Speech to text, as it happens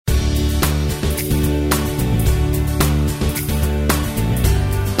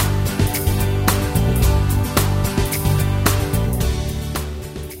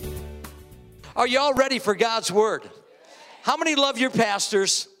Are you all ready for God's word? How many love your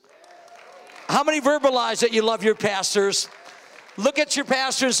pastors? How many verbalize that you love your pastors? Look at your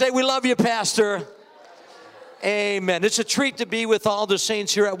pastor and say, we love you, Pastor. Amen. It's a treat to be with all the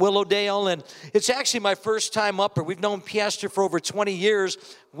saints here at Willowdale, and it's actually my first time up here. We've known Pastor for over 20 years,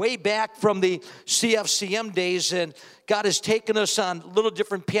 way back from the CFCM days, and God has taken us on little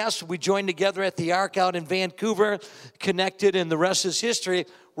different paths. We joined together at the Ark out in Vancouver, connected, and the rest is history.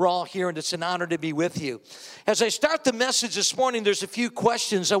 We're all here, and it's an honor to be with you. As I start the message this morning, there's a few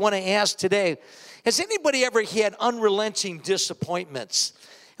questions I want to ask today. Has anybody ever had unrelenting disappointments?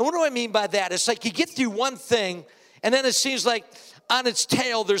 And what do I mean by that? It's like you get through one thing, and then it seems like on its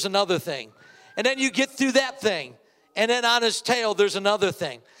tail there's another thing. And then you get through that thing, and then on its tail there's another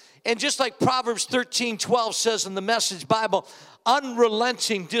thing. And just like Proverbs 13:12 says in the Message Bible,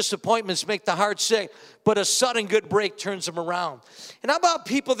 unrelenting disappointments make the heart sick, but a sudden good break turns them around. And how about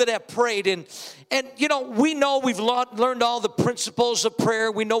people that have prayed? And you know, we know we've learned all the principles of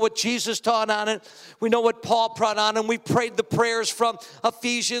prayer. We know what Jesus taught on it. We know what Paul brought on, and we prayed the prayers from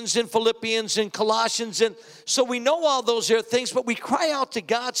Ephesians and Philippians and Colossians. And so we know all those things, but we cry out to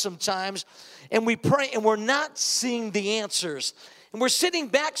God sometimes, and we pray, and we're not seeing the answers. And we're sitting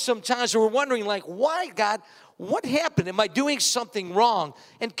back sometimes and we're wondering, like, why, God? What happened? Am I doing something wrong?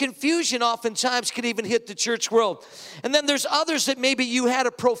 And confusion oftentimes can even hit the church world. And then there's others that maybe you had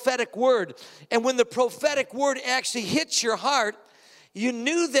a prophetic word. And when the prophetic word actually hits your heart, you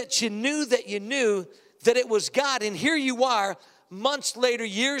knew that it was God. And here you are, months later,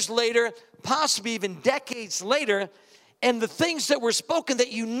 years later, possibly even decades later, and the things that were spoken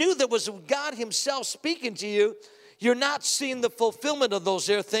that you knew that was God himself speaking to you, you're not seeing the fulfillment of those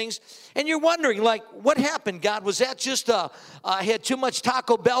things, and you're wondering, like, what happened, God? Was that just I had too much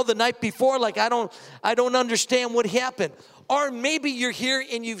Taco Bell the night before? Like, I don't understand what happened. Or maybe you're here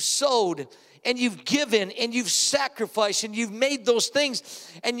and you've sowed and you've given and you've sacrificed and you've made those things,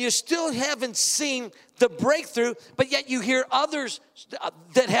 and you still haven't seen the breakthrough, but yet you hear others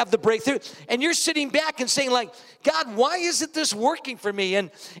that have the breakthrough, and you're sitting back and saying, like, God, why isn't this working for me?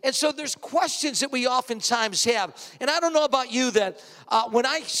 And so there's questions that we oftentimes have. And I don't know about you, that when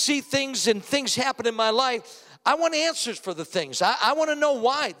I see things and things happen in my life, I want answers for the things. I want to know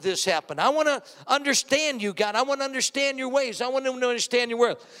why this happened. I want to understand you, God. I want to understand your ways. I want to understand your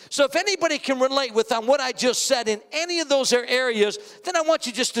word. So if anybody can relate with on what I just said in any of those areas, then I want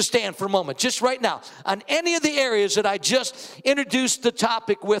you just to stand for a moment, just right now, on any of the areas that I just introduced the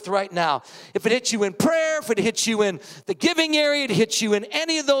topic with right now. If it hits you in prayer, if it hits you in the giving area, it hits you in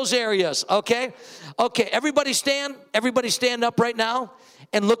any of those areas, okay? Okay, everybody stand up right now.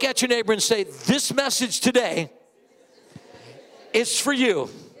 And look at your neighbor and say, this message today is for you.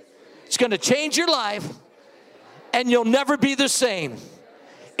 It's going to change your life, and you'll never be the same.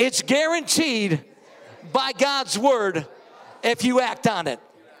 It's guaranteed by God's word if you act on it.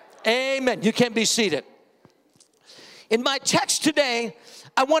 Amen. You can be seated. In my text today,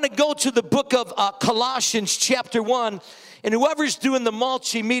 I want to go to the book of Colossians chapter 1. And whoever's doing the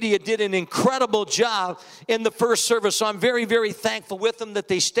multimedia did an incredible job in the first service. So I'm very, very thankful with them that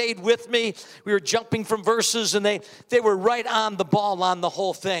they stayed with me. We were jumping from verses, and they were right on the ball on the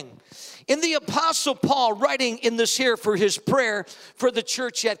whole thing. In the Apostle Paul writing in this here for his prayer for the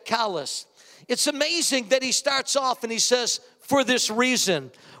church at Colossus, it's amazing that he starts off and he says, for this reason.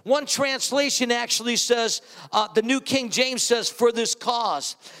 One translation actually says, the New King James says, for this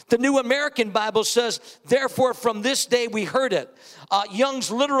cause. The New American Bible says, therefore from this day we heard it. Young's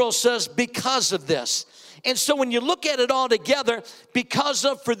Literal says, because of this. And so when you look at it all together, because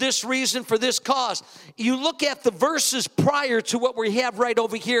of, for this reason, for this cause, you look at the verses prior to what we have right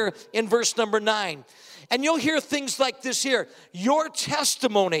over here in verse number 9. And you'll hear things like this here. Your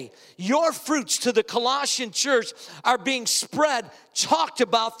testimony, your fruits to the Colossian church are being spread, talked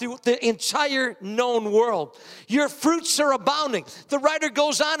about through the entire known world. Your fruits are abounding. The writer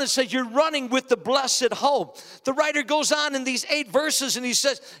goes on and says, you're running with the blessed hope. The writer goes on in these 8 verses and he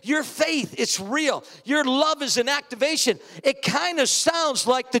says, your faith, it's real. Your love is an activation. It kind of sounds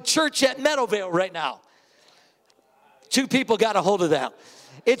like the church at Meadowvale right now. 2 people got a hold of that.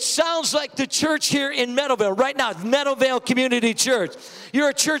 It sounds like the church here in Meadowvale right now, Meadowvale Community Church. You're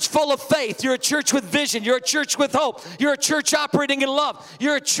a church full of faith. You're a church with vision. You're a church with hope. You're a church operating in love.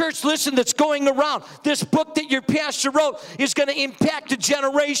 You're a church, listen, that's going around. This book that your pastor wrote is going to impact a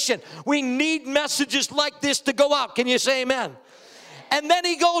generation. We need messages like this to go out. Can you say amen? And then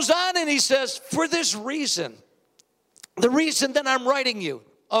he goes on and he says, for this reason, the reason that I'm writing you,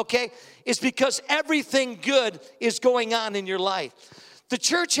 okay, is because everything good is going on in your life. The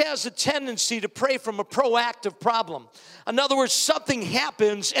church has a tendency to pray from a proactive problem. In other words, something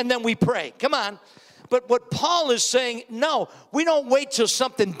happens and then we pray. Come on. But what Paul is saying, no, we don't wait till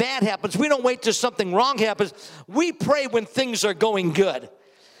something bad happens. We don't wait till something wrong happens. We pray when things are going good.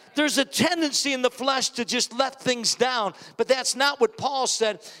 There's a tendency in the flesh to just let things down, but that's not what Paul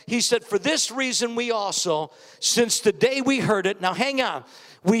said. He said, for this reason we also, since the day we heard it, now hang on,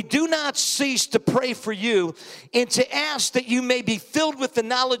 we do not cease to pray for you and to ask that you may be filled with the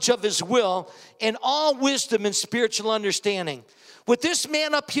knowledge of his will and all wisdom and spiritual understanding. What this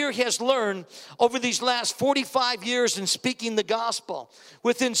man up here has learned over these last 45 years in speaking the gospel.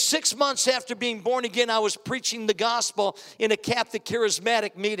 Within 6 months after being born again, I was preaching the gospel in a Catholic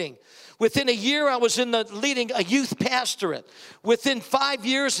charismatic meeting. Within a year, I was leading a youth pastorate. Within 5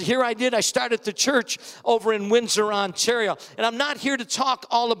 years, I started the church over in Windsor, Ontario. And I'm not here to talk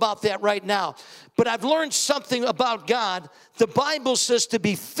all about that right now. But I've learned something about God. The Bible says to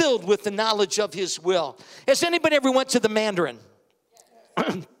be filled with the knowledge of his will. Has anybody ever went to the Mandarin?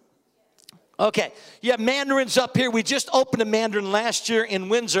 Okay, you have Mandarins up here. We just opened a Mandarin last year in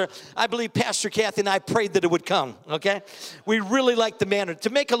Windsor. I believe Pastor Kathy and I prayed that it would come, okay? We really like the Mandarin.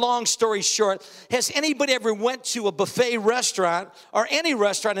 To make a long story short, has anybody ever went to a buffet restaurant or any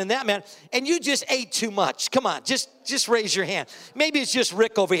restaurant in that man and you just ate too much? Come on, just raise your hand. Maybe it's just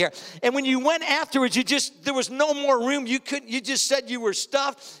Rick over here. And when you went afterwards, there was no more room. You just said you were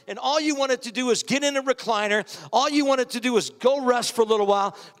stuffed and all you wanted to do was get in a recliner. All you wanted to do was go rest for a little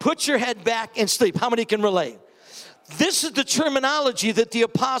while, put your head back and sleep. How many can relate? This is the terminology that the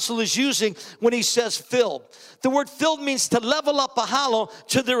apostle is using when he says filled. The word filled means to level up a hollow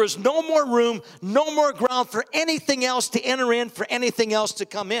till there is no more room, no more ground for anything else to enter in, for anything else to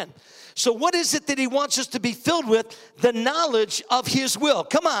come in. So what is it that he wants us to be filled with? The knowledge of his will.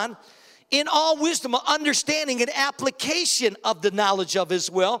 Come on. In all wisdom, understanding and application of the knowledge of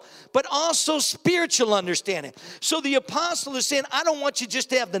his will, but also spiritual understanding. So the apostle is saying, I don't want you just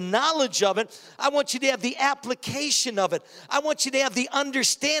to have the knowledge of it. I want you to have the application of it. I want you to have the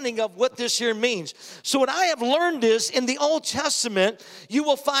understanding of what this here means. So what I have learned is, in the Old Testament, you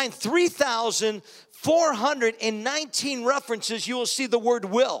will find 3,419 references. You will see the word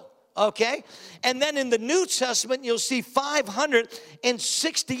will. Okay? And then in the New Testament, you'll see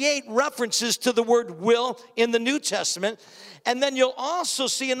 568 references to the word will in the New Testament. And then you'll also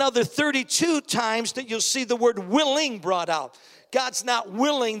see another 32 times that you'll see the word willing brought out. God's not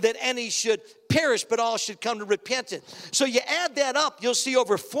willing that any should perish, but all should come to repentance. So you add that up, you'll see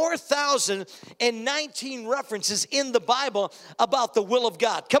over 4,019 references in the Bible about the will of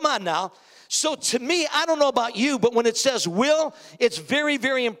God. Come on now. So to me, I don't know about you, but when it says will, it's very,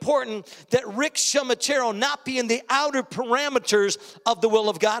 very important that Rick Schumatero not be in the outer parameters of the will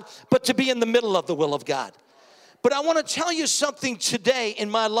of God, but to be in the middle of the will of God. But I want to tell you something today in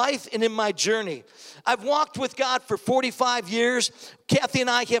my life and in my journey. I've walked with God for 45 years. Kathy and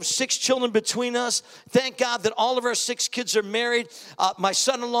I have 6 children between us. Thank God that all of our 6 kids are married. My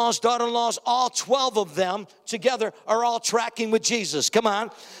son-in-laws, daughter-in-laws, all 12 of them together are all tracking with Jesus. Come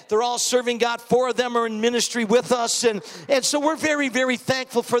on. They're all serving God. 4 of them are in ministry with us. And so we're very, very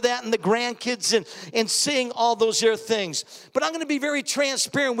thankful for that, and the grandkids and seeing all those here things. But I'm going to be very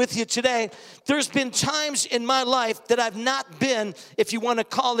transparent with you today. There's been times in my life that I've not been, if you want to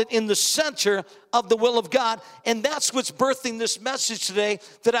call it, in the center of the will of God, and that's what's birthing this message today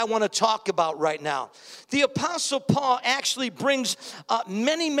that I want to talk about right now. The Apostle Paul actually brings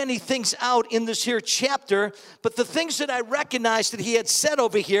many things out in this here chapter, but the things that I recognize that he had said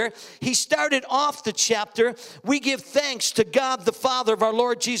over here, he started off the chapter, we give thanks to God the Father of our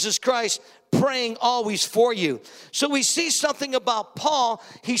Lord Jesus Christ, praying always for you. So we see something about Paul.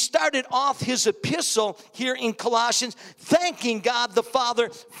 He started off his epistle here in Colossians, thanking God the Father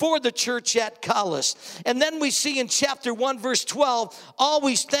for the church at Colossus. And then we see in chapter 1, verse 12,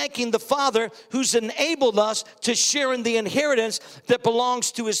 always thanking the Father who's enabled us to share in the inheritance that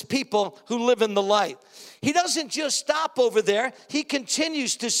belongs to his people who live in the light. He doesn't just stop over there. He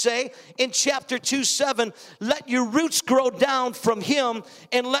continues to say in chapter 2:7, let your roots grow down from him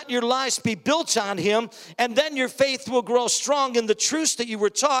and let your lives be built on him, and then your faith will grow strong in the truths that you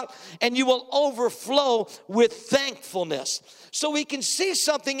were taught, and you will overflow with thankfulness. So we can see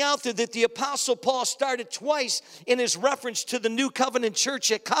something out there that the Apostle Paul started twice in his reference to the New Covenant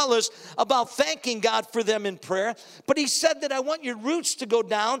Church at Colossus about thanking God for them in prayer. But he said that I want your roots to go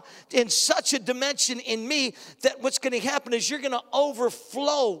down in such a dimension in me that what's going to happen is you're going to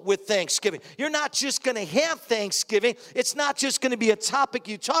overflow with thanksgiving. You're not just going to have thanksgiving. It's not just going to be a topic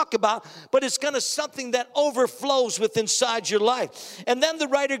you talk about, but it's going to something that overflows with inside your life. And then the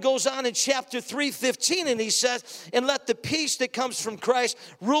writer goes on in chapter 3:15, and he says, and let the peace that comes from Christ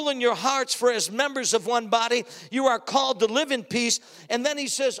rule in your hearts, for as members of one body, you are called to live in peace. And then he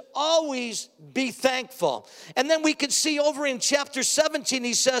says, always be thankful. And then we can see over in chapter 17,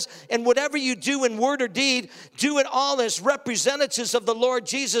 he says, and whatever you do in word or deed, do it all as representatives of the Lord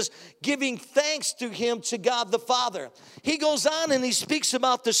Jesus, giving thanks to him, to God the Father. He goes on and he speaks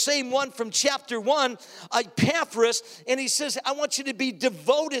about the same one from chapter 1, Epaphras, and he says, I want you to be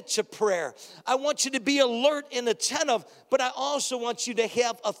devoted to prayer. I want you to be alert and attentive, but I also want you to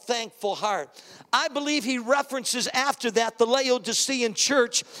have a thankful heart. I believe he references after that the Laodicean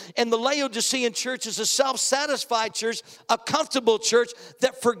church, and the Laodicean church is a self-satisfied church, a comfortable church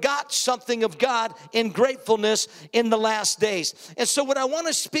that forgot something of God in gratefulness in the last days. And so what I want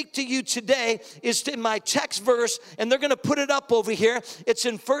to speak to you today is in my text verse, and they're going to put it up over here. It's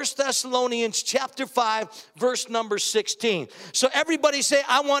in 1 Thessalonians chapter 5, verse number 16. So everybody say,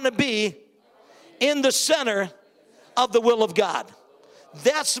 I want to be in the center of the will of God.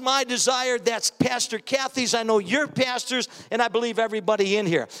 That's my desire. That's Pastor Kathy's. I know you're pastors, and I believe everybody in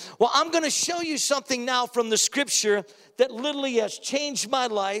here. Well, I'm going to show you something now from the scripture that literally has changed my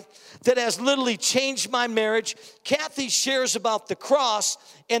life, that has literally changed my marriage. Kathy shares about the cross,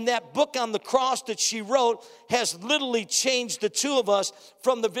 and that book on the cross that she wrote has literally changed the two of us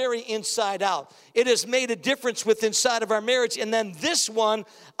from the very inside out. It has made a difference with inside of our marriage. And then this one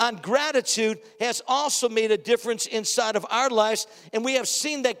on gratitude has also made a difference inside of our lives. And we have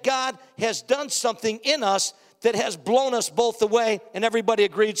seen that God has done something in us that has blown us both away. And everybody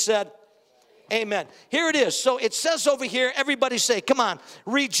agreed, said, amen. Here it is. So it says over here, everybody say, come on,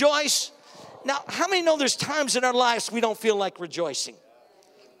 rejoice. Now, how many know there's times in our lives we don't feel like rejoicing?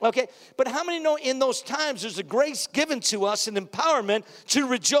 Okay, but how many know in those times there's a grace given to us, an empowerment to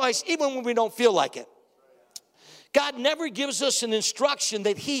rejoice even when we don't feel like it? God never gives us an instruction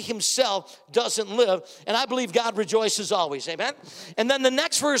that he himself doesn't live, and I believe God rejoices always, amen? And then the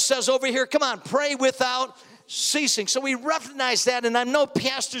next verse says over here, come on, pray without ceasing. So we recognize that, and I know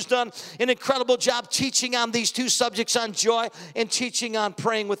Pastor's done an incredible job teaching on these two subjects, on joy and teaching on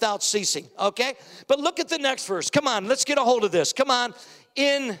praying without ceasing, okay? But look at the next verse. Come on, let's get a hold of this. Come on.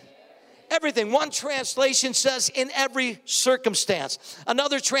 In everything. One translation says in every circumstance.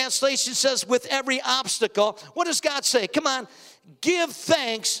 Another translation says with every obstacle. What does God say? Come on, give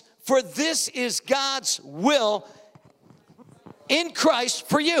thanks, for this is God's will in Christ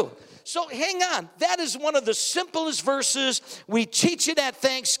for you. So hang on. That is one of the simplest verses. We teach it at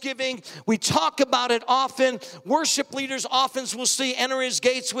Thanksgiving. We talk about it often. Worship leaders often will see enter his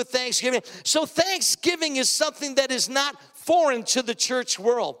gates with thanksgiving. So Thanksgiving is something that is not foreign to the church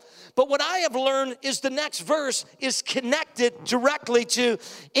world. But what I have learned is the next verse is connected directly to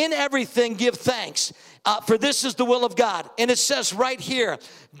in everything give thanks. For this is the will of God. And it says right here,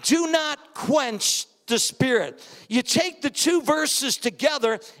 do not quench the Spirit. You take the two verses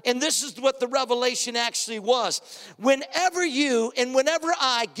together, and this is what the revelation actually was. Whenever you and whenever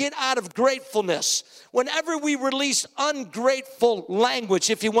I get out of gratefulness, whenever we release ungrateful language,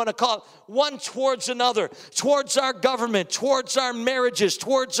 if you want to call it, one towards another, towards our government, towards our marriages,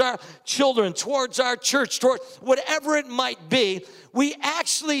 towards our children, towards our church, towards whatever it might be, we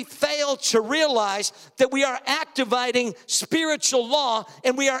actually fail to realize that we are activating spiritual law,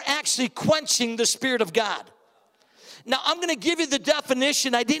 and we are actually quenching the Spirit of God. Now, I'm going to give you the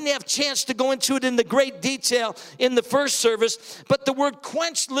definition. I didn't have a chance to go into it in the great detail in the first service, but the word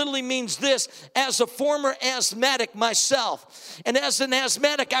quench literally means this. As a former asthmatic myself, and as an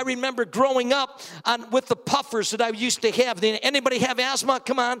asthmatic, I remember growing up with the puffers that I used to have. Anybody have asthma?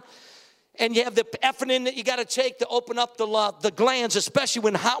 Come on. And you have the ephedrine that you got to take to open up the glands, especially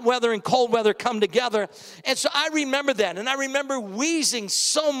when hot weather and cold weather come together. And so I remember that. And I remember wheezing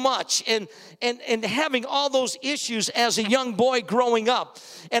so much and having all those issues as a young boy growing up.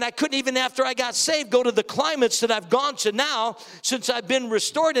 And I couldn't even, after I got saved, go to the climates that I've gone to now since I've been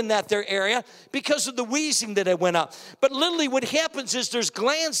restored in that there area because of the wheezing that I went up. But literally what happens is there's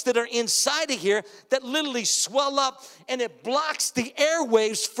glands that are inside of here that literally swell up, and it blocks the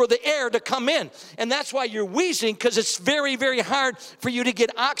airwaves for the air to come in. And that's why you're wheezing, because it's very, very hard for you to get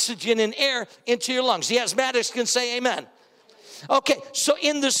oxygen and air into your lungs. The asthmatics can say amen. Okay, so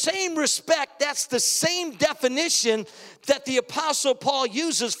in the same respect, that's the same definition that the Apostle Paul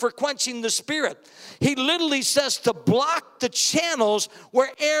uses for quenching the Spirit. He literally says to block the channels where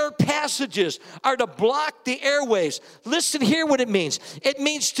air passages are, to block the airways. Listen here what it means. It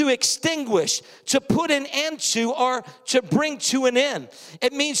means to extinguish, to put an end to, or to bring to an end.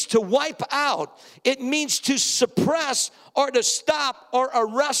 It means to wipe out. It means to suppress or to stop or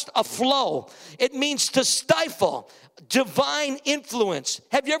arrest a flow. It means to stifle divine influence.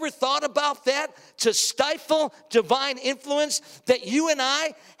 Have you ever thought about that? To stifle divine influence, that you and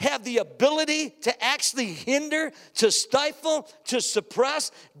I have the ability to actually hinder, to stifle, to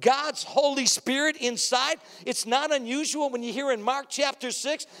suppress God's Holy Spirit inside. It's not unusual when you hear in Mark chapter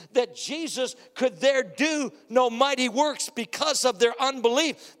 6 that Jesus could there do no mighty works because of their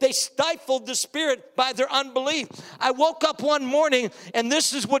unbelief. They stifled the Spirit by their unbelief. I woke up one morning and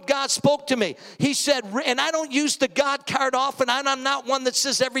this is what God spoke to me. He said, and I don't use the God card often. I'm not one that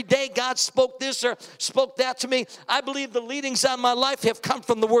says every day God spoke this or spoke that to me. I believe the leadings on my life have come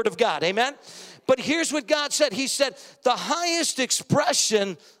from the Word of God. Amen? But here's what God said. He said, the highest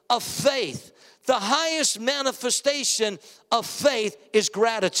expression of faith, the highest manifestation of faith is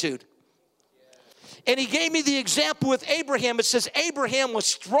gratitude. And he gave me the example with Abraham. It says Abraham was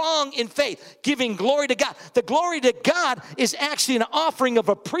strong in faith, giving glory to God. The glory to God is actually an offering of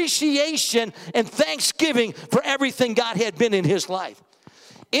appreciation and thanksgiving for everything God had been in his life.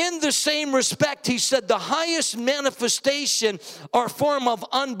 In the same respect, he said the highest manifestation or form of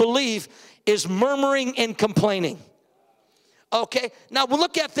unbelief is murmuring and complaining. Okay, now we'll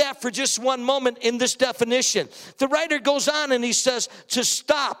look at that for just one moment in this definition. The writer goes on and he says to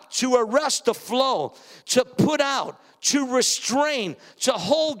stop, to arrest the flow, to put out, to restrain, to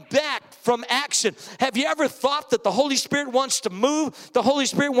hold back from action. Have you ever thought that the Holy Spirit wants to move? The Holy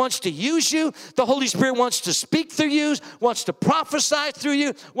Spirit wants to use you. The Holy Spirit wants to speak through you, wants to prophesy through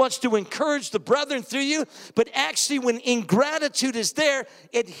you, wants to encourage the brethren through you. But actually, when ingratitude is there,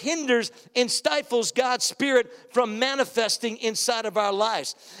 it hinders and stifles God's Spirit from manifesting inside of our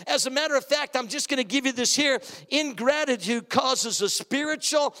lives. As a matter of fact, I'm just going to give you this here. Ingratitude causes a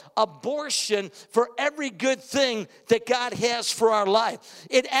spiritual abortion for every good thing that God has for our life.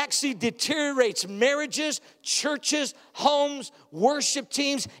 It actually deteriorates marriages, churches, homes, worship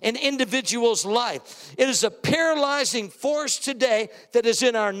teams, and individuals' life. It is a paralyzing force today that is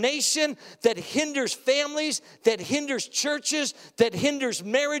in our nation, that hinders families, that hinders churches, that hinders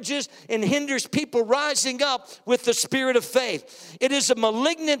marriages, and hinders people rising up with the spirit of faith. It is a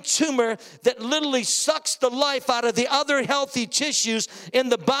malignant tumor that literally sucks the life out of the other healthy tissues in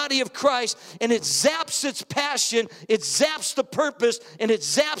the body of Christ, and it zaps its passion, it zaps the purpose, and it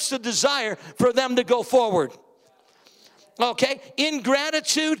zaps the desire for them to go forward. Okay,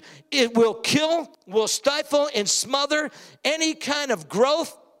 ingratitude, it will kill, will stifle, and smother any kind of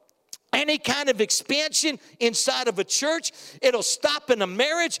growth, any kind of expansion inside of a church. It'll stop in a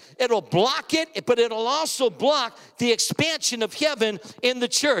marriage, it'll block it, but it'll also block the expansion of heaven in the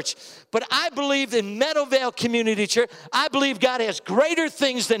church. But I believe in Meadowvale Community Church, I believe God has greater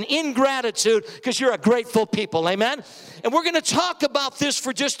things than ingratitude because you're a grateful people, amen? And we're going to talk about this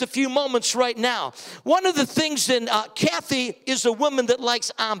for just a few moments right now. One of the things, Kathy is a woman that likes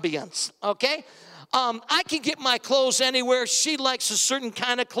ambience, okay? I can get my clothes anywhere. She likes a certain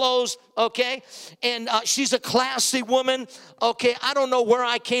kind of clothes, okay? And she's a classy woman, okay? I don't know where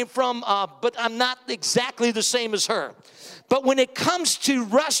I came from, but I'm not exactly the same as her. But when it comes to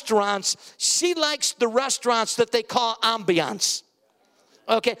restaurants, she likes the restaurants that they call ambiance,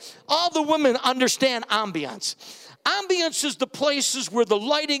 okay? All the women understand ambiance. Ambience is the places where the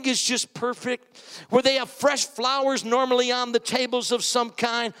lighting is just perfect, where they have fresh flowers normally on the tables of some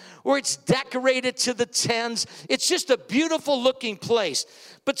kind, where it's decorated to the tens. It's just a beautiful looking place.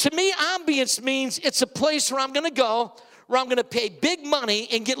 But to me, ambience means it's a place where I'm going to go, where I'm going to pay big money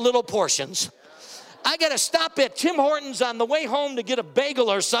and get little portions. I got to stop at Tim Hortons on the way home to get a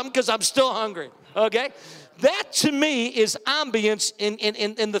bagel or something because I'm still hungry, okay? That to me is ambience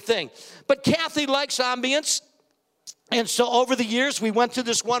in the thing. But Kathy likes ambience. And so over the years, we went to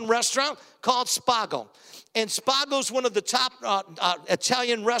this one restaurant called Spago. And Spago's one of the top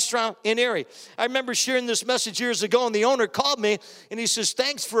Italian restaurants in Erie. I remember sharing this message years ago, and the owner called me, and he says,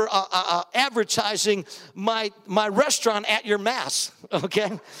 thanks for advertising my restaurant at your mass,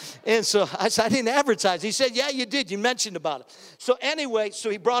 okay? And so I said, I didn't advertise. He said, yeah, you did. You mentioned about it. So anyway, so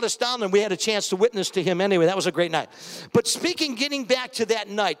he brought us down, and we had a chance to witness to him anyway. That was a great night. But getting back to that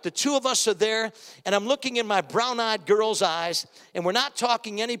night, the two of us are there, and I'm looking in my brown-eyed girl's eyes, and we're not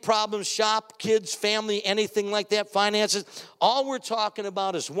talking any problems, shop, kids, family, anything anything like that, finances. All we're talking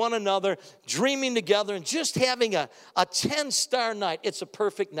about is one another, dreaming together, and just having a 10-star night. It's a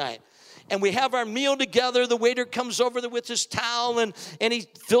perfect night. And we have our meal together. The waiter comes over there with his towel, and he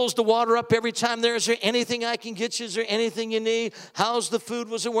fills the water up every time there. Is there anything I can get you? Is there anything you need? How's the food?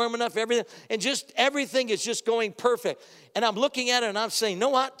 Was it warm enough? Everything. And just everything is just going perfect. And I'm looking at it, and I'm saying, you know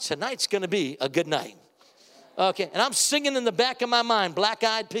what? Tonight's going to be a good night. Okay, and I'm singing in the back of my mind, Black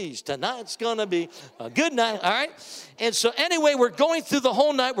Eyed Peas. Tonight's going to be a good night, all right? And so anyway, we're going through the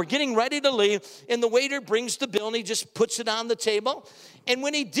whole night. We're getting ready to leave, and the waiter brings the bill, and he just puts it on the table. And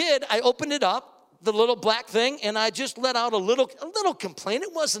when he did, I opened it up, the little black thing, and I just let out a little complaint.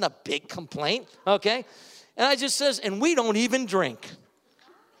 It wasn't a big complaint, okay? And I just says, and we don't even drink.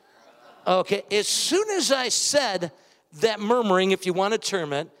 Okay, as soon as I said that murmuring, if you want to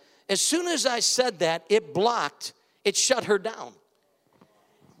term it, as soon as I said that, it shut her down.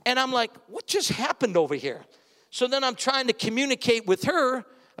 And I'm like, what just happened over here? So then I'm trying to communicate with her.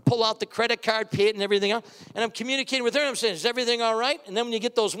 I pull out the credit card, pay it and everything else. And I'm communicating with her. And I'm saying, is everything all right? And then when you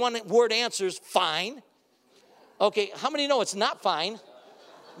get those one-word answers, fine. Okay, how many know it's not fine?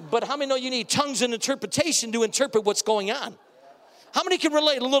 But how many know you need tongues and interpretation to interpret what's going on? How many can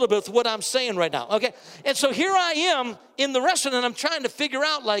relate a little bit with what I'm saying right now? Okay, and so here I am in the restaurant, and I'm trying to figure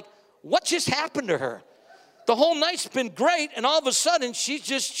out, like, what just happened to her? The whole night's been great, and all of a sudden, she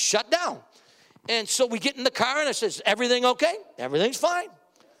just shut down. And so we get in the car, and I says, everything okay? Everything's fine.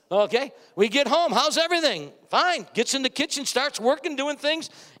 Okay, we get home. How's everything? Fine. Gets in the kitchen, starts working, doing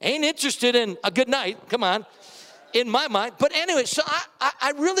things. Ain't interested in a good night. Come on. In my mind. But anyway, so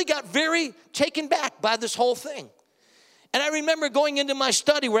I really got very taken back by this whole thing. And I remember going into my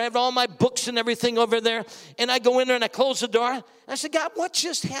study where I have all my books and everything over there. And I go in there and I close the door. And I said, God, what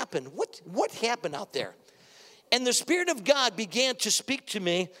just happened? What happened out there? And the Spirit of God began to speak to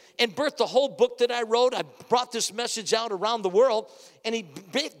me and birthed the whole book that I wrote. I brought this message out around the world. And he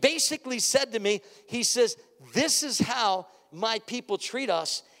basically said to me, he says, this is how my people treat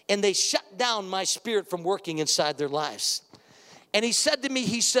us. And they shut down my spirit from working inside their lives. And he said to me,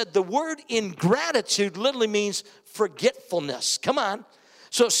 he said, the word ingratitude literally means forgetfulness. Come on.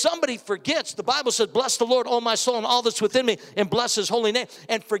 So if somebody forgets, the Bible says, bless the Lord, O my soul, and all that's within me, and bless his holy name.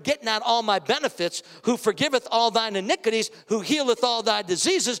 And forget not all my benefits, who forgiveth all thine iniquities, who healeth all thy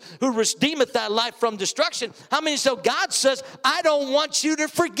diseases, who redeemeth thy life from destruction. How many? So God says, I don't want you to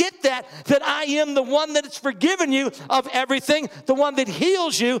forget that I am the one that has forgiven you of everything, the one that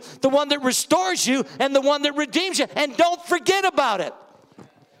heals you, the one that restores you, and the one that redeems you. And don't forget about it.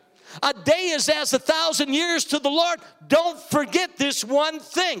 A day is as 1,000 years to the Lord. Don't forget this one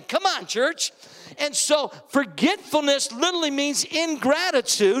thing. Come on, church. And so forgetfulness literally means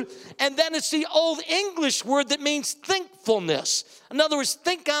ingratitude. And then it's the old English word that means thankfulness. In other words,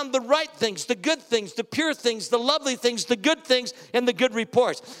 think on the right things, the good things, the pure things, the lovely things, the good things, and the good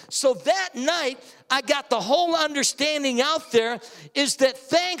reports. So that night, I got the whole understanding out there is that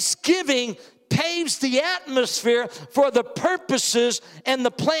Thanksgiving paves the atmosphere for the purposes and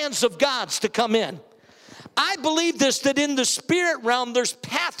the plans of God's to come in. I believe this, that in the spirit realm, there's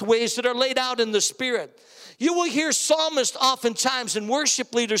pathways that are laid out in the spirit. You will hear psalmists oftentimes and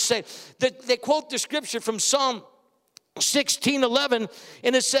worship leaders say that they quote the scripture from Psalm 16:11,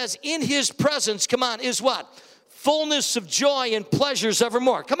 and it says, in his presence, come on, is what? Fullness of joy and pleasures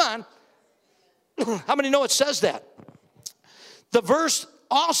evermore. Come on. How many know it says that? The verse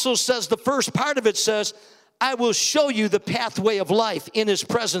also says, the first part of it says, I will show you the pathway of life. In his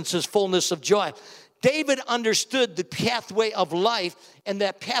presence is fullness of joy. David understood the pathway of life, and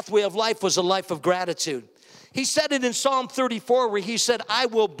that pathway of life was a life of gratitude. He said it in Psalm 34 where he said, I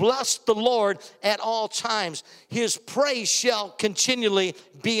will bless the Lord at all times. His praise shall continually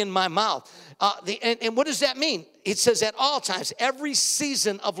be in my mouth. And what does that mean? It says at all times, every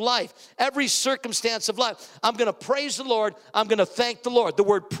season of life, every circumstance of life, I'm going to praise the Lord. I'm going to thank the Lord. The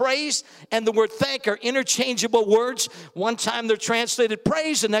word praise and the word thank are interchangeable words. One time they're translated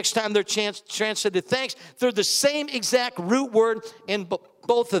praise, the next time they're translated thanks. They're the same exact root word in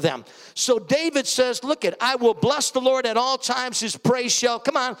both of them. So David says, look at, I will bless the Lord at all times. His praise shall,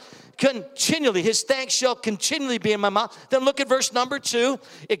 come on, continually, his thanks shall continually be in my mouth. Then look at verse number 2.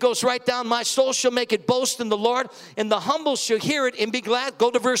 It goes right down. My soul shall make it boast in the Lord, and the humble shall hear it and be glad.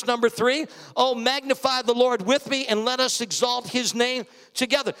 Go to verse number 3. Oh, magnify the Lord with me, and let us exalt his name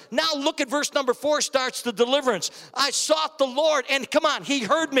together. Now look at verse number 4, starts the deliverance. I sought the Lord, and come on, he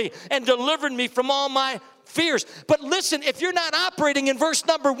heard me and delivered me from all my fears. But listen, if you're not operating in verse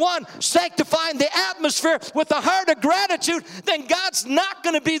number 1, sanctifying the atmosphere with a heart of gratitude, then God's not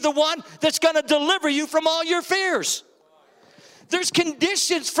going to be the one that's going to deliver you from all your fears. There's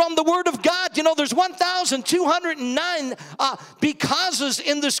conditions from the Word of God. You know, there's 1,209 becauses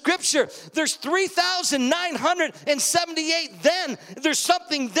in the Scripture. There's 3,978 then. There's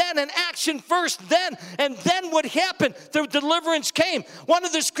something then, an action first then. And then what happened? The deliverance came. One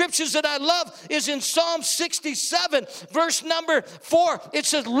of the scriptures that I love is in Psalm 67, verse number 4. It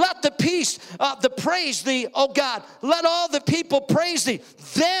says, let the praise thee, O God. Let all the people praise thee.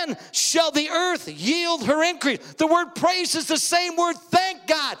 Then shall the earth yield her increase. The word praise is the same word, thank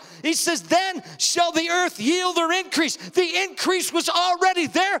God. He says, then shall the earth yield her increase. The increase was already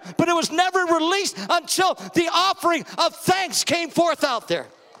there, but it was never released until the offering of thanks came forth out there.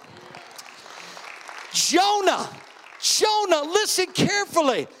 Jonah, listen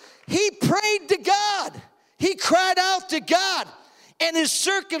carefully. He prayed to God. He cried out to God, and his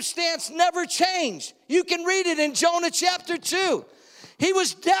circumstance never changed. You can read it in Jonah chapter 2. He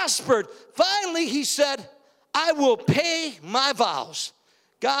was desperate. Finally, he said, I will pay my vows.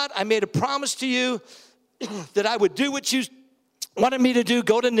 God, I made a promise to you that I would do what you wanted me to do,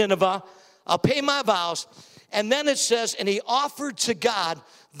 go to Nineveh. I'll pay my vows. And then it says, and he offered to God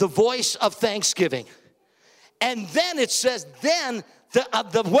the voice of thanksgiving. And then it says, then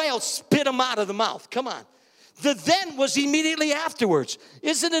the whale spit him out of the mouth. Come on. The then was immediately afterwards.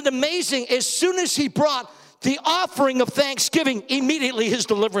 Isn't it amazing? As soon as he brought the offering of thanksgiving, immediately his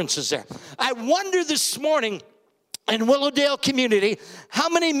deliverance is there. I wonder this morning in Willowdale community, how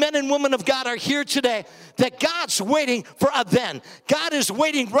many men and women of God are here today that God's waiting for a then. God is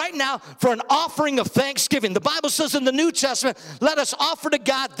waiting right now for an offering of thanksgiving. The Bible says in the New Testament, let us offer to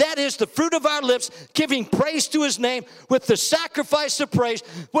God, that is the fruit of our lips, giving praise to his name with the sacrifice of praise.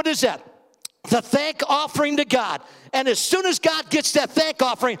 What is that? The thank offering to God. And as soon as God gets that thank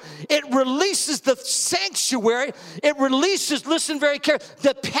offering, it releases the sanctuary. It releases, listen very carefully,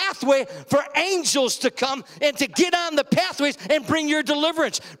 the pathway for angels to come and to get on the pathways and bring your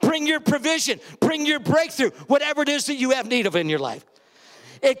deliverance, bring your provision, bring your breakthrough, whatever it is that you have need of in your life.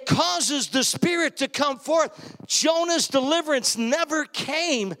 It causes the Spirit to come forth. Jonah's deliverance never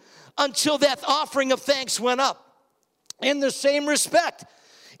came until that offering of thanks went up. In the same respect,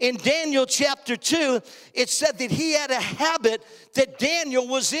 in Daniel chapter 2, it said that he had a habit that Daniel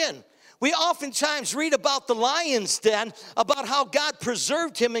was in. We oftentimes read about the lion's den, about how God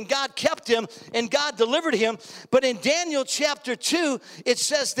preserved him and God kept him and God delivered him. But in Daniel chapter 2, it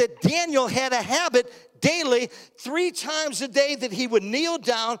says that Daniel had a habit daily, 3 times a day, that he would kneel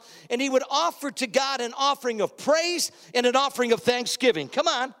down and he would offer to God an offering of praise and an offering of thanksgiving. Come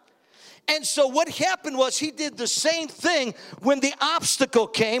on. And so what happened was he did the same thing when the obstacle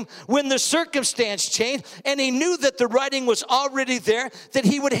came, when the circumstance changed, and he knew that the writing was already there, that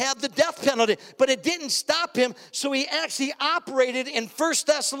he would have the death penalty. But it didn't stop him, so he actually operated in 1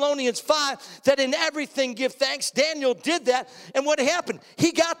 Thessalonians 5, that in everything give thanks. Daniel did that, and what happened?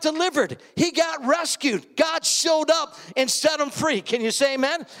 He got delivered. He got rescued. God showed up and set him free. Can you say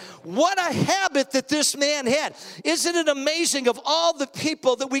amen? What a habit that this man had. Isn't it amazing, of all the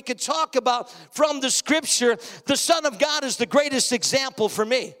people that we could talk about from the scripture, the Son of God is the greatest example for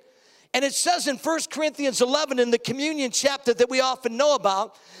me. And it says in 1 Corinthians 11, in the communion chapter that we often know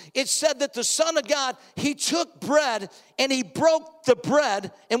about, it said that the Son of God, he took bread and he broke the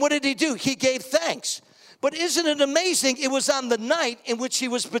bread, and what did he do? He gave thanks. But isn't it amazing? It was on the night in which he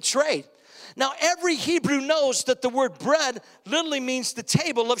was betrayed. Now, every Hebrew knows that the word bread literally means the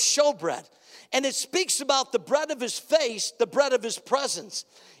table of showbread. And it speaks about the bread of his face, the bread of his presence.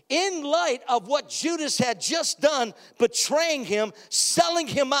 In light of what Judas had just done, betraying him, selling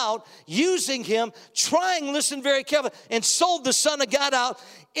him out, using him, trying, listen very carefully, and sold the Son of God out,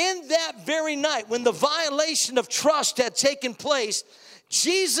 in that very night when the violation of trust had taken place,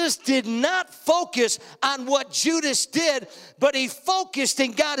 Jesus did not focus on what Judas did, but he focused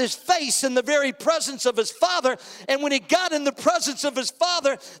and got his face in the very presence of his Father. And when he got in the presence of his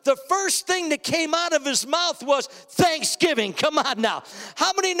Father, the first thing that came out of his mouth was thanksgiving. Come on now.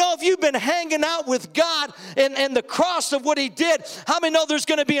 How many know if you've been hanging out with God and the cross of what he did, how many know there's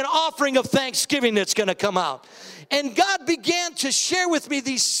going to be an offering of thanksgiving that's going to come out? And God began to share with me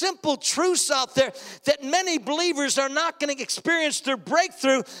these simple truths out there that many believers are not going to experience their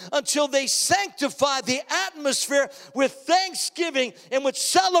breakthrough until they sanctify the atmosphere with thanksgiving and with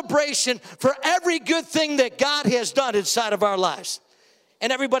celebration for every good thing that God has done inside of our lives.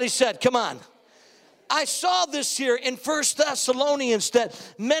 And everybody said, come on. I saw this here in 1 Thessalonians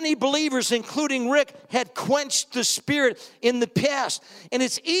that many believers, including Rick, had quenched the Spirit in the past. And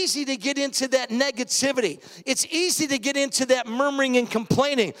it's easy to get into that negativity. It's easy to get into that murmuring and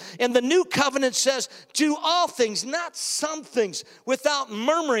complaining. And the new covenant says, do all things, not some things, without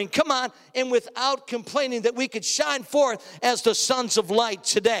murmuring, come on, and without complaining, that we could shine forth as the sons of light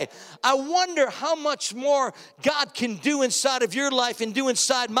today. I wonder how much more God can do inside of your life and do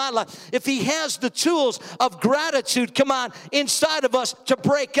inside my life if He has the tools of gratitude, come on, inside of us to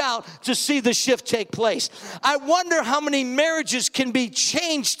break out, to see the shift take place. I wonder how many marriages can be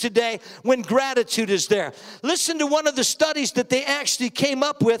changed today when gratitude is there. Listen to one of the studies that they actually came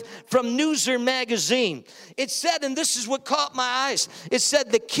up with from Newser magazine. It said, and this is what caught my eyes, it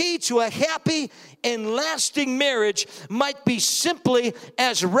said the key to a happy and lasting marriage might be simply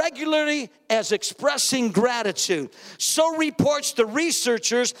as regularly as expressing gratitude. So reports the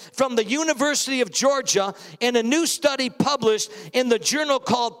researchers from the University of Georgia in a new study published in the journal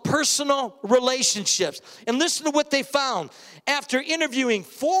called Personal Relationships. And listen to what they found. After interviewing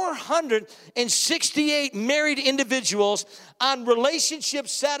 468 married individuals on relationship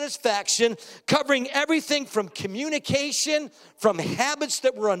satisfaction, covering everything from communication, from habits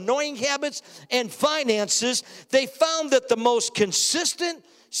that were annoying habits, and finances, they found that the most consistent,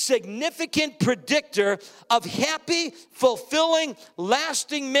 significant predictor of happy, fulfilling,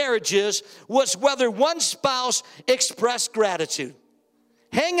 lasting marriages was whether one spouse expressed gratitude.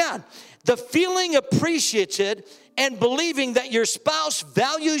 Hang on. The feeling appreciated and believing that your spouse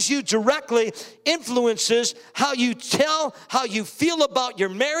values you directly influences how you tell, how you feel about your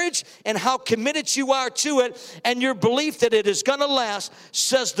marriage and how committed you are to it, and your belief that it is going to last,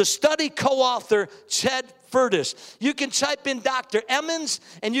 says the study co-author Ted Furtis. You can type in Dr. Emmons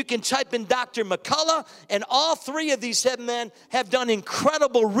and you can type in Dr. McCullough, and all three of these men have done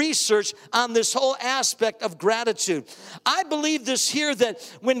incredible research on this whole aspect of gratitude. I believe this here, that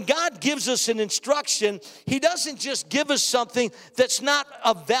when God gives us an instruction, He doesn't just give us something that's not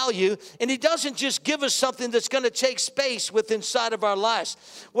of value, and He doesn't just give us something that's going to take space within inside of our lives.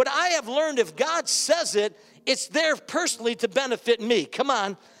 What I have learned, if God says it, it's there personally to benefit me. Come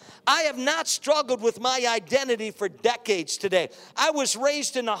on. I have not struggled with my identity for decades today. I was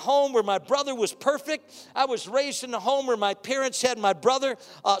raised in a home where my brother was perfect. I was raised in a home where my parents had my brother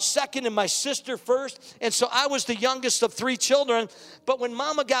second and my sister first. And so I was the youngest of 3 children. But when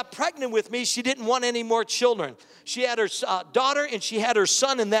Mama got pregnant with me, she didn't want any more children. She had her daughter and she had her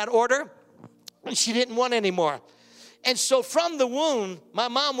son in that order. And she didn't want any more. And so from the womb, my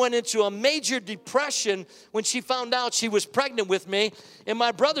mom went into a major depression when she found out she was pregnant with me. And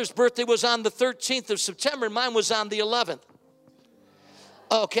my brother's birthday was on the 13th of September, and mine was on the 11th.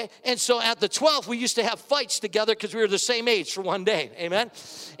 Okay, and so at the 12th, we used to have fights together because we were the same age for one day, amen?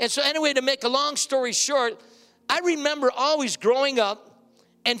 And so anyway, to make a long story short, I remember always growing up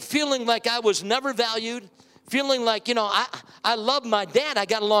and feeling like I was never valued, feeling like, I loved my dad. I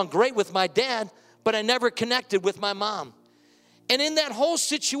got along great with my dad, but I never connected with my mom. And in that whole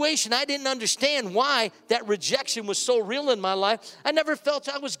situation, I didn't understand why that rejection was so real in my life. I never felt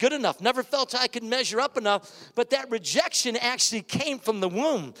I was good enough, never felt I could measure up enough, but that rejection actually came from the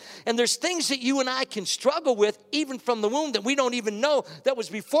womb. And there's things that you and I can struggle with even from the womb that we don't even know that was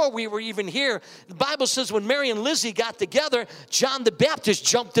before we were even here. The Bible says when Mary and Lizzie got together, John the Baptist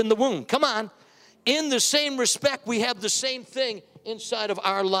jumped in the womb. Come on. In the same respect, we have the same thing inside of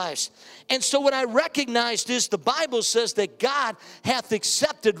our lives. And so what I recognized is the Bible says that God hath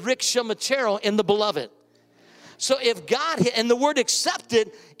accepted Rick Shamatero in the beloved. So if God, and the word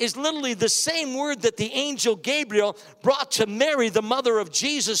accepted is literally the same word that the angel Gabriel brought to Mary, the mother of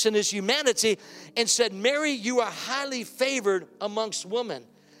Jesus in his humanity, and said, Mary, you are highly favored amongst women.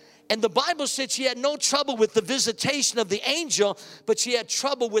 And the Bible said she had no trouble with the visitation of the angel, but she had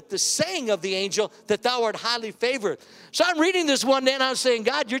trouble with the saying of the angel that thou art highly favored. So I'm reading this one day and I'm saying,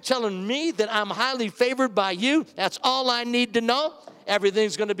 God, you're telling me that I'm highly favored by you? That's all I need to know?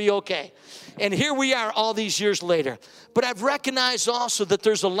 Everything's going to be okay. And here we are all these years later. But I've recognized also that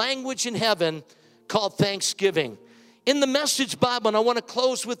there's a language in heaven called thanksgiving. In the Message Bible, and I want to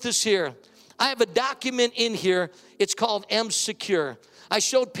close with this here, I have a document in here. It's called M Secure. I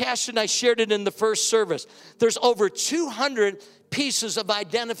showed Pastor and I shared it in the first service. There's over 200 pieces of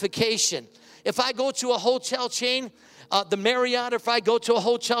identification. If I go to a hotel chain, the Marriott, if I go to a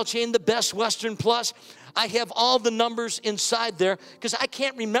hotel chain, the Best Western Plus, I have all the numbers inside there because I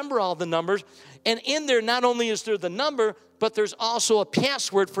can't remember all the numbers. And in there, not only is there the number, but there's also a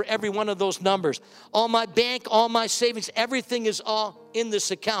password for every one of those numbers. All my bank, all my savings, everything is all in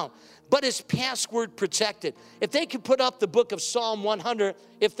this account. but it's password protected. If they could put up the book of Psalm 100,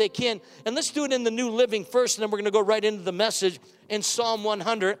 if they can, and let's do it in the New Living first, and then we're going to go right into the message in Psalm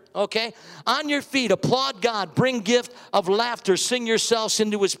 100, okay? On your feet, applaud God, bring gift of laughter, sing yourselves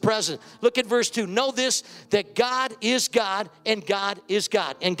into his presence. Look at verse 2. Know this, that God is God, and God is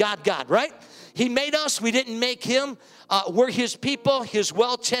God, and God, right? He made us, we didn't make him. We're his people, his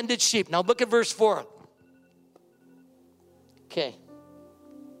well-tended sheep. Now look at verse 4. Okay.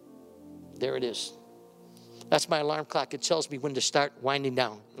 There it is. That's my alarm clock. It tells me when to start winding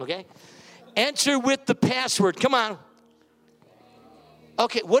down, okay? Enter with the password. Come on.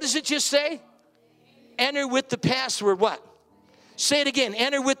 Okay, what does it just say? Enter with the password. What? Say it again.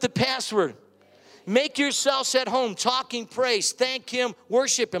 Enter with the password. Make yourselves at home, talking praise, thank him,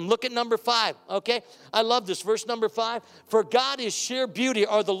 worship him. Look at number 5, okay? I love this, verse number 5. For God is sheer beauty,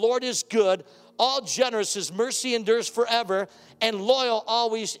 or the Lord is good, all generous, his mercy endures forever, and loyal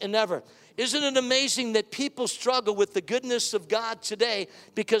always and ever. Isn't it amazing that people struggle with the goodness of God today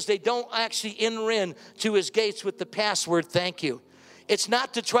because they don't actually enter in to his gates with the password, thank you. It's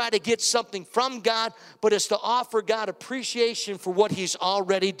not to try to get something from God, but it's to offer God appreciation for what he's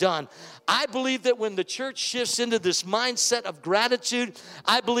already done. I believe that when the church shifts into this mindset of gratitude,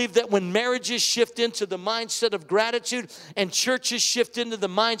 I believe that when marriages shift into the mindset of gratitude and churches shift into the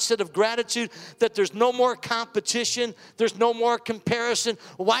mindset of gratitude, that there's no more competition, there's no more comparison.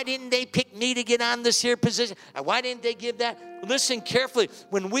 Why didn't they pick me to get on this here position? Why didn't they give that? Listen carefully.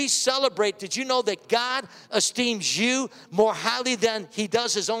 When we celebrate, did you know that God esteems you more highly than he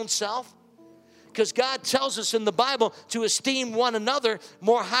does his own self? Because God tells us in the Bible to esteem one another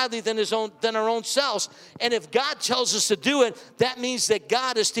more highly than our own selves. And if God tells us to do it, that means that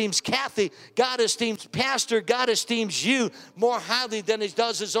God esteems Kathy, God esteems Pastor, God esteems you more highly than he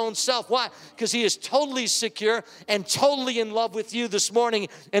does his own self. Why? Because he is totally secure and totally in love with you this morning.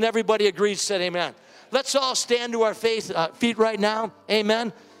 And everybody agrees, said amen. Let's all stand to our feet right now.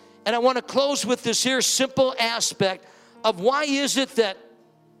 Amen. And I want to close with this here simple aspect of why is it that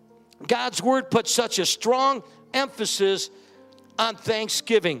God's word puts such a strong emphasis on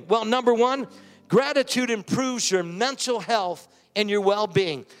thanksgiving. Well, number 1, gratitude improves your mental health and your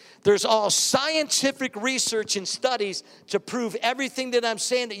well-being. There's all scientific research and studies to prove everything that I'm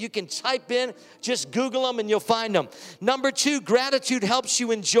saying that you can type in. Just Google them and you'll find them. Number 2, gratitude helps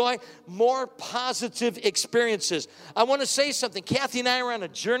you enjoy more positive experiences. I want to say something. Kathy and I are on a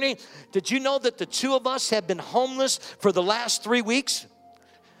journey. Did you know that the 2 of us have been homeless for the last 3 weeks?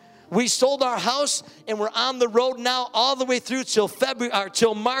 We sold our house and we're on the road now all the way through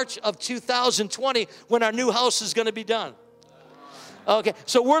till March of 2020 when our new house is going to be done. Okay,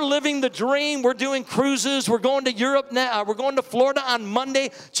 so we're living the dream. We're doing cruises. We're going to Europe now. We're going to Florida on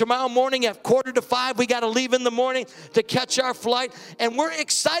Monday. Tomorrow morning at 4:45, we got to leave in the morning to catch our flight. And we're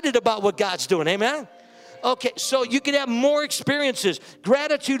excited about what God's doing. Amen? Okay, so you can have more experiences.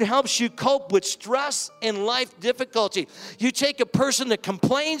 Gratitude helps you cope with stress and life difficulty. You take a person that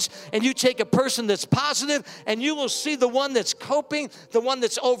complains and you take a person that's positive, and you will see the one that's coping, the one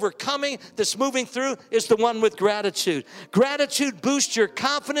that's overcoming, that's moving through is the one with gratitude. Gratitude boosts your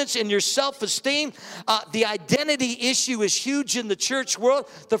confidence and your self-esteem. The identity issue is huge in the church world.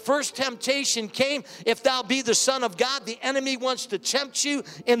 The first temptation came, if thou be the Son of God. The enemy wants to tempt you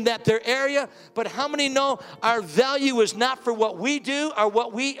in that their area. But how many know our value is not for what we do or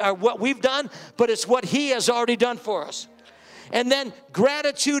what we've done, but it's what he has already done for us? And then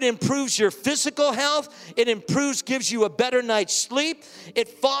gratitude improves your physical health. It gives you a better night's sleep. It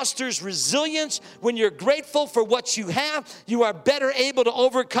fosters resilience. When you're grateful for what you have, you are better able to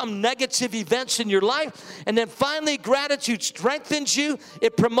overcome negative events in your life. And then finally, gratitude strengthens you.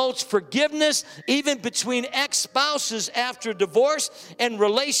 It promotes forgiveness, even between ex-spouses after divorce and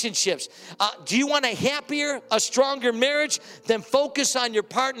relationships. Do you want a happier, a stronger marriage? Then focus on your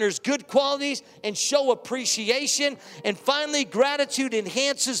partner's good qualities and show appreciation. And finally, gratitude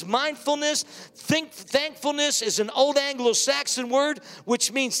enhances mindfulness. Thankfulness is an old Anglo-Saxon word,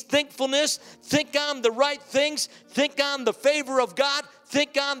 which means thankfulness. Think on the right things. Think on the favor of God.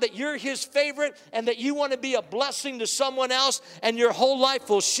 Think on that you're his favorite and that you want to be a blessing to someone else, and your whole life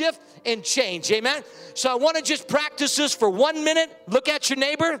will shift and change. Amen? So I want to just practice this for 1 minute. Look at your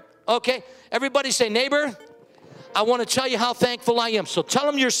neighbor. Okay? Everybody say, neighbor, I want to tell you how thankful I am. So tell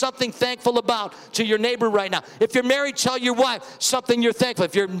them you're something thankful about to your neighbor right now. If you're married, tell your wife something you're thankful.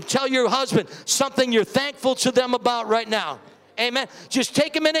 Tell your husband something you're thankful to them about right now. Amen. Just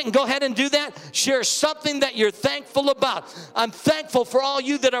take a minute and go ahead and do that. Share something that you're thankful about. I'm thankful for all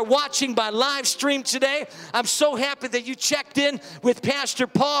you that are watching by live stream today. I'm so happy that you checked in with Pastor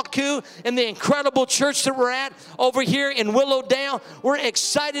Paul Koo and the incredible church that we're at over here in Willowdale. We're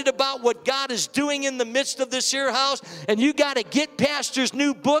excited about what God is doing in the midst of this here house. And you got to get Pastor's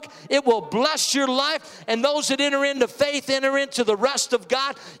new book. It will bless your life. And those that enter into faith, enter into the rest of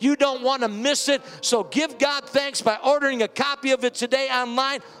God. You don't want to miss it. So give God thanks by ordering a copy of it today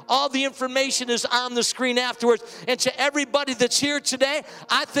online. All the information is on the screen afterwards. And to everybody that's here today,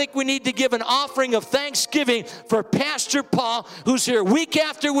 I think we need to give an offering of thanksgiving for Pastor Paul, who's here week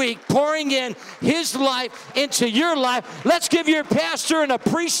after week, pouring in his life into your life. Let's give your pastor an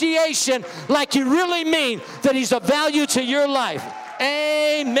appreciation like you really mean that he's of value to your life.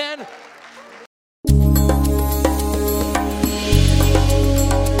 Amen.